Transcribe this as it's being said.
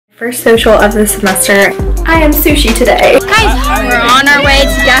First social of the semester. I am sushi today. Guys, we're on our way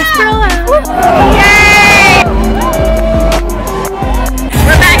to Gasparilla. Yay!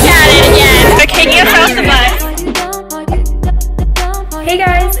 We're back at it again. We're kicking us off the bus. Hey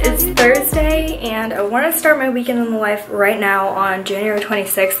guys, it's Thursday and I want to start my weekend in the life right now on January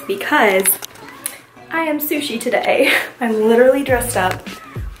 26th because I am sushi today. I'm literally dressed up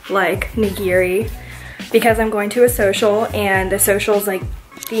like nigiri because I'm going to a social, and the social's like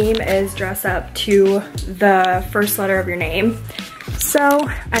theme is dress up to the first letter of your name. So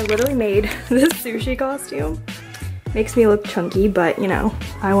I literally made this sushi costume. Makes me look chunky, but you know,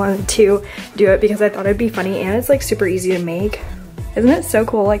 I wanted to do it because I thought it'd be funny, and it's like super easy to make. Isn't it so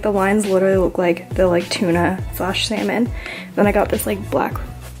cool? Like the lines literally look like the like tuna / salmon. Then I got this like black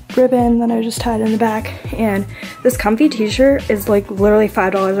ribbon that I just tied in the back, and this comfy t-shirt is like literally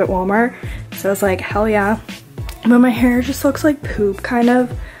 $5 at Walmart. So it's like, hell yeah. But my hair just looks like poop, kind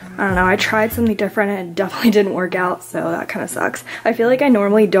of. I don't know, I tried something different and it definitely didn't work out, so that kind of sucks. I feel like I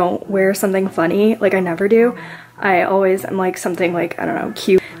normally don't wear something funny, like I never do. I always am like something like, I don't know,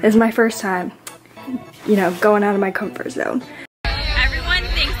 cute. This is my first time, you know, going out of my comfort zone. Everyone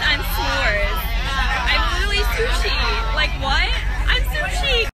thinks I'm s'mores. I'm literally sushi. Like what? I'm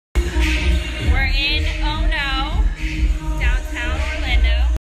sushi. We're in, oh no, downtown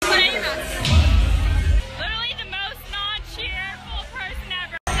Orlando. Put on your mask. Literally the most non-cheerful person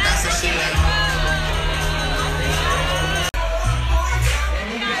ever.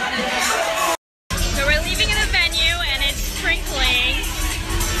 So we're leaving in the venue and it's sprinkling.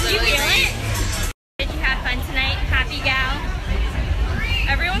 Do you feel it? Did you have fun tonight, happy gal?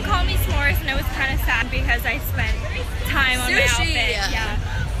 Everyone called me s'mores and it was kind of sad because I spent time on my outfit. Yeah.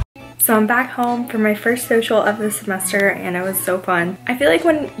 So I'm back home for my first social of the semester, and it was so fun. I feel like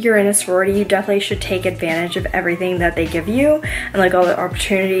when you're in a sorority, you definitely should take advantage of everything that they give you and like all the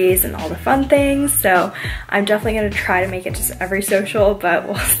opportunities and all the fun things. So I'm definitely gonna try to make it just every social, but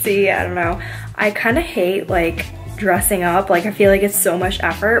we'll see. I don't know. I kind of hate like dressing up. Like I feel like it's so much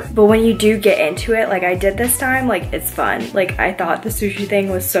effort, but when you do get into it, like I did this time, like it's fun. Like I thought the sushi thing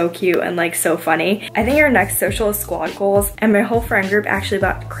was so cute and like so funny. I think our next social is squad goals, and my whole friend group actually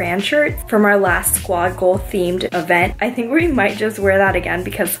bought crayon shirts from our last squad goal themed event. I think we might just wear that again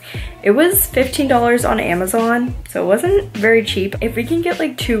because it was $15 on Amazon, so it wasn't very cheap. If we can get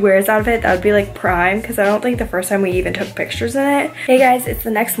like 2 wears out of it, that would be like prime, because I don't think the first time we even took pictures in it. Hey guys, it's the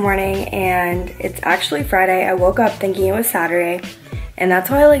next morning and it's actually Friday. I woke up thinking it was Saturday, and that's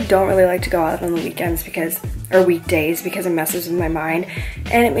why I like don't really like to go out on the weekends or weekdays, because it messes with my mind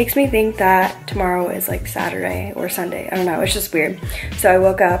and it makes me think that tomorrow is like Saturday or Sunday. I don't know, it's just weird. So I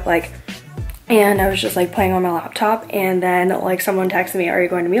woke up like, and I was just like playing on my laptop, and then like someone texted me, are you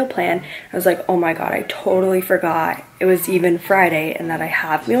going to meal plan? I was like, oh my god, I totally forgot it was even Friday and that I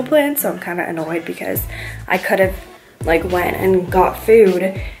have meal plan. So I'm kind of annoyed because I could have like went and got food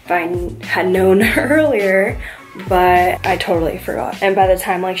if I had known earlier, but I totally forgot. And by the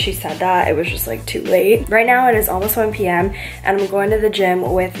time like she said that, it was just like too late. Right now it is almost 1 p.m. and I'm going to the gym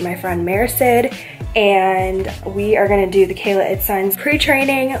with my friend Marisid, and we are gonna do the Kayla It Signs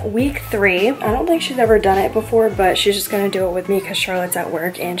pre-training week 3. I don't think she's ever done it before, but she's just gonna do it with me because Charlotte's at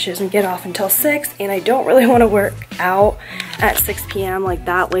work and she doesn't get off until 6, and I don't really want to work out at 6 p.m. like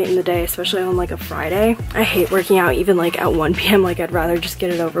that late in the day, especially on like a Friday. I hate working out even like at 1 p.m. Like I'd rather just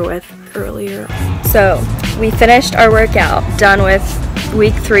get it over with earlier. So we finished our workout, done with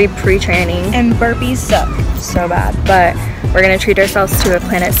week 3 pre-training, and burpees suck so bad, but we're gonna treat ourselves to a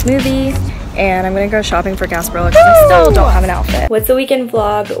Planet smoothie, and I'm gonna go shopping for Gasparilla because I still don't have an outfit. What's a weekend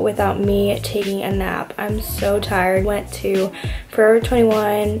vlog without me taking a nap? I'm so tired. Went to Forever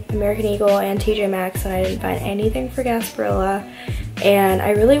 21, American Eagle, and TJ Maxx, and I didn't find anything for Gasparilla. And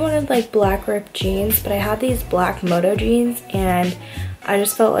I really wanted like black ripped jeans, but I had these black moto jeans, and I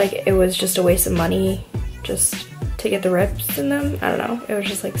just felt like it was just a waste of money just to get the rips in them. I don't know, it was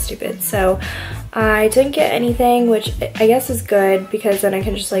just like stupid. So I didn't get anything, which I guess is good because then I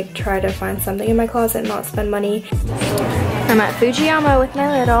can just like try to find something in my closet and not spend money. I'm at Fujiyama with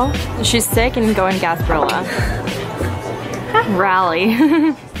my little. She's sick and going Gasparilla. Rally.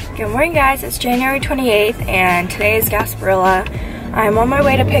 Good morning guys, it's January 28th and today is Gasparilla. I'm on my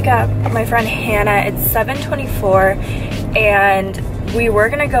way to pick up my friend Hannah. It's 7:24 and we were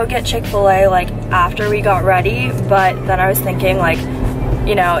gonna go get Chick-fil-A like after we got ready, but then I was thinking like,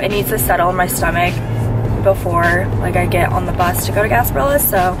 you know, it needs to settle in my stomach before like I get on the bus to go to Gasparilla,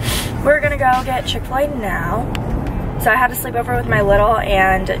 so we're gonna go get Chick-fil-A now. So I had to sleep over with my little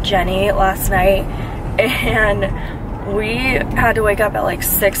and Jenny last night, and we had to wake up at like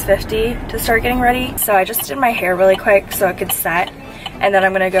 6:50 to start getting ready. So I just did my hair really quick so it could set. and then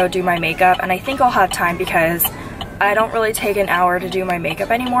I'm gonna go do my makeup, and I think I'll have time because I don't really take an hour to do my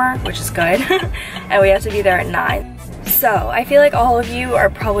makeup anymore, which is good. And we have to be there at 9. So I feel like all of you are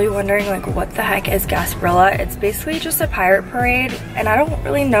probably wondering like what the heck is Gasparilla. It's basically just a pirate parade, and I don't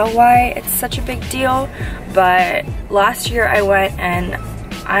really know why it's such a big deal, but last year I went and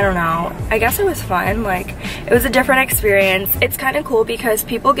I don't know, I guess it was fun. Like, it was a different experience. It's kind of cool because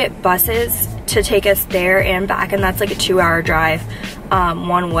people get buses to take us there and back, and that's like a 2-hour drive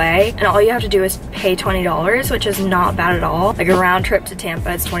one way, and all you have to do is pay $20, which is not bad at all. Like a round trip to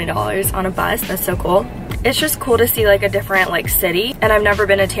Tampa is $20 on a bus. That's so cool. It's just cool to see like a different like city, and I've never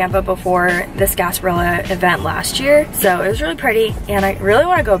been to Tampa before this Gasparilla event last year, so it was really pretty, and I really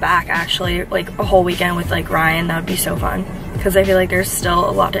want to go back actually, like a whole weekend with like Ryan. That would be so fun because I feel like there's still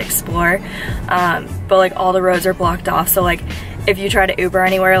a lot to explore, but like all the roads are blocked off, so like if you try to Uber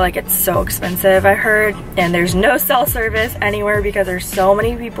anywhere, like it's so expensive, I heard, and there's no cell service anywhere because there's so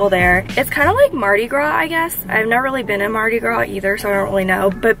many people there. It's kind of like Mardi Gras, I guess. I've never really been in Mardi Gras either, so I don't really know,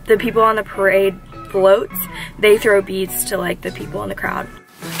 but the people on the parade floats, they throw beads to like the people in the crowd.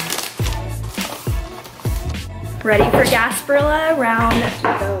 Ready for Gasparilla? Round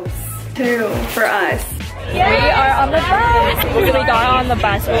 2 for us. We are on the bus. We got on the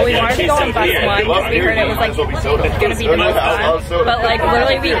bus. Well, we wanted to go on bus 1 because we heard it was like gonna be the most fun. But like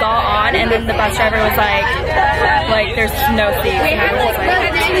literally we got on, and then the bus driver was like there's no seats. And I was just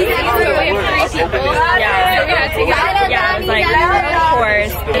like, yeah, I was like, of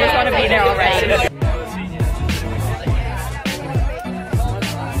course, I just want to be there already.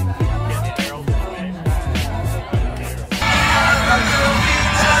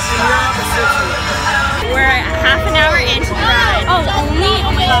 We're half an hour into the ride. Oh, only?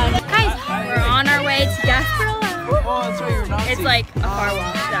 Oh my god. Guys, we're on our way to Gasparilla. Oh, that's right, you're not. It's like a far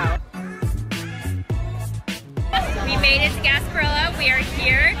walk, so. We made it to Gasparilla. We are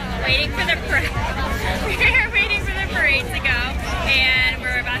here waiting for the parade. We are waiting for the parade to go, and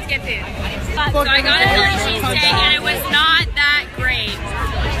we're about to get food. So I got a Philly cheesesteak, and it was not that great.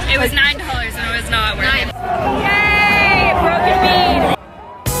 It was $9, and it was not worth it. Yay! Broken bean!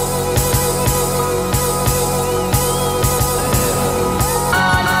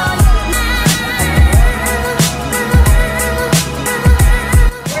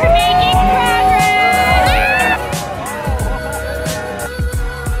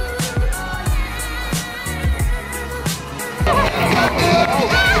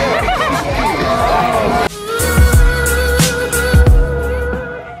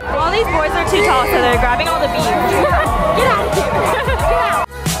 Too tall, so they're grabbing all the beans. Get out of here! Get out!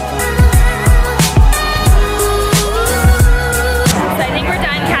 So I think we're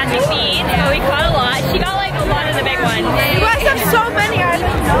done catching beans, but we caught a lot. She got like a lot of the big ones. You guys have so many. I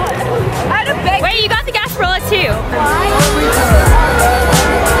didn't know. I had a big. Wait, you got the Gasparilla too.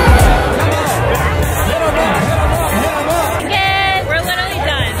 Yeah, we're literally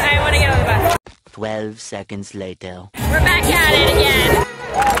done. I want to get on the bus. 12 seconds later. We're back at it again.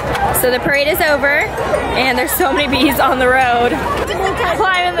 So the parade is over, and there's so many bees on the road.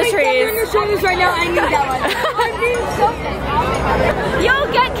 Climbing the trees. Right now, I need that one. I'm being so Yo,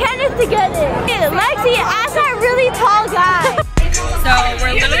 get Kenneth to get it. Lexi, ask that really tall guy. So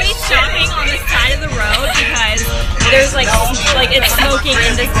we're literally stopping on the side of the road because there's like it's smoking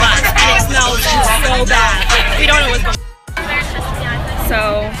in this bus, and it smells so bad. Like we don't know what's going on.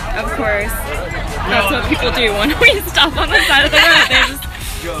 So of course, that's what people do when we stop on the side of the road. They just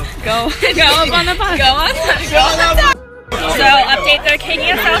go up on the bus. Go on the bus. So update, they're kicking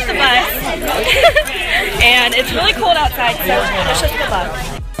us off the bus. And it's really cold outside, so let's just go up.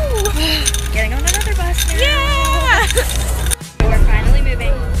 Getting on another bus now. Yeah! We're finally moving,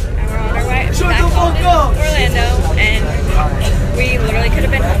 and we're on our way back home to Orlando, and we literally could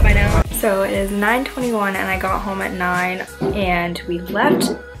have been home by now. So it is 9:21, and I got home at 9, and we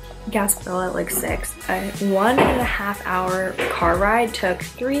left Gasparilla at like 6. A 1.5 hour car ride took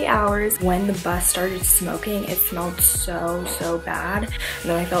 3 hours. When the bus started smoking, it smelled so bad, and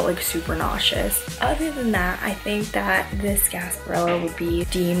then I felt like super nauseous. Other than that, I think that this Gasparilla would be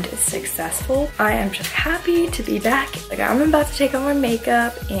deemed successful. I am just happy to be back. Like, I'm about to take on my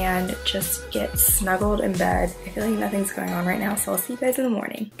makeup and just get snuggled in bed. I feel like nothing's going on right now, so I'll see you guys in the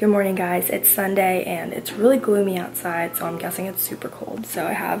morning. Good morning, guys. It's Sunday and it's really gloomy outside, so I'm guessing it's super cold. So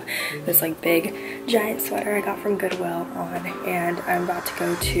I have this like big giant sweater I got from Goodwill on, and I'm about to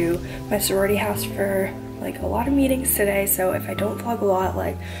go to my sorority house for like a lot of meetings today. So if I don't vlog a lot,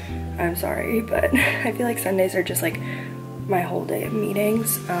 like, I'm sorry, but I feel like Sundays are just like my whole day of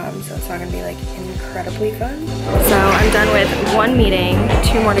meetings, so it's not gonna be like incredibly fun. So I'm done with 1 meeting,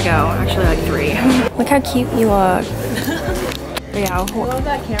 2 more to go, actually like 3. Look how cute you look. Yeah. I love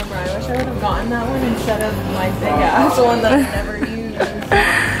that camera. I wish I would have gotten that one instead of my big ass one that I never used.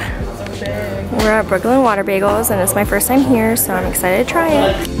 It's so big. We're at Brooklyn Water Bagels and it's my first time here, so I'm excited to try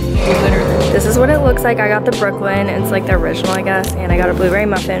it. This is what it looks like. I got the Brooklyn. It's like the original, I guess, and I got a blueberry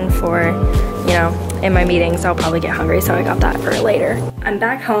muffin for, you know, in my meetings. I'll probably get hungry, so I got that for later. I'm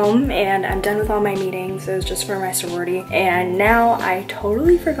back home and I'm done with all my meetings. It was just for my sorority, and now I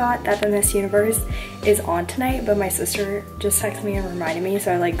totally forgot that the Miss Universe is on tonight, but my sister just texted me and reminded me,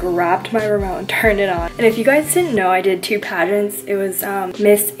 so I like grabbed my remote and turned it on. And if you guys didn't know, I did 2 pageants. It was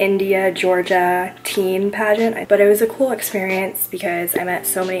Miss India Georgia teen pageant, but it was a cool experience because I met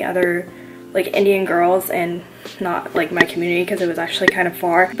so many other like Indian girls, and not like my community because it was actually kind of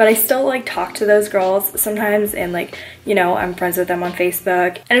far, but I still like talk to those girls sometimes, and like, you know, I'm friends with them on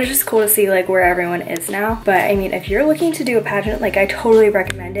Facebook, and it's just cool to see like where everyone is now. But I mean, if you're looking to do a pageant, like I totally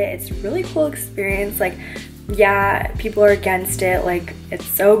recommend it. It's a really cool experience. Like, yeah, people are against it, like it's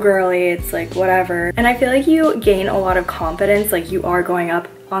so girly, it's like whatever, and I feel like you gain a lot of confidence. Like you are going up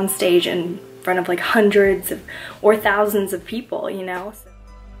on stage in front of like hundreds of, or thousands of people, you know. So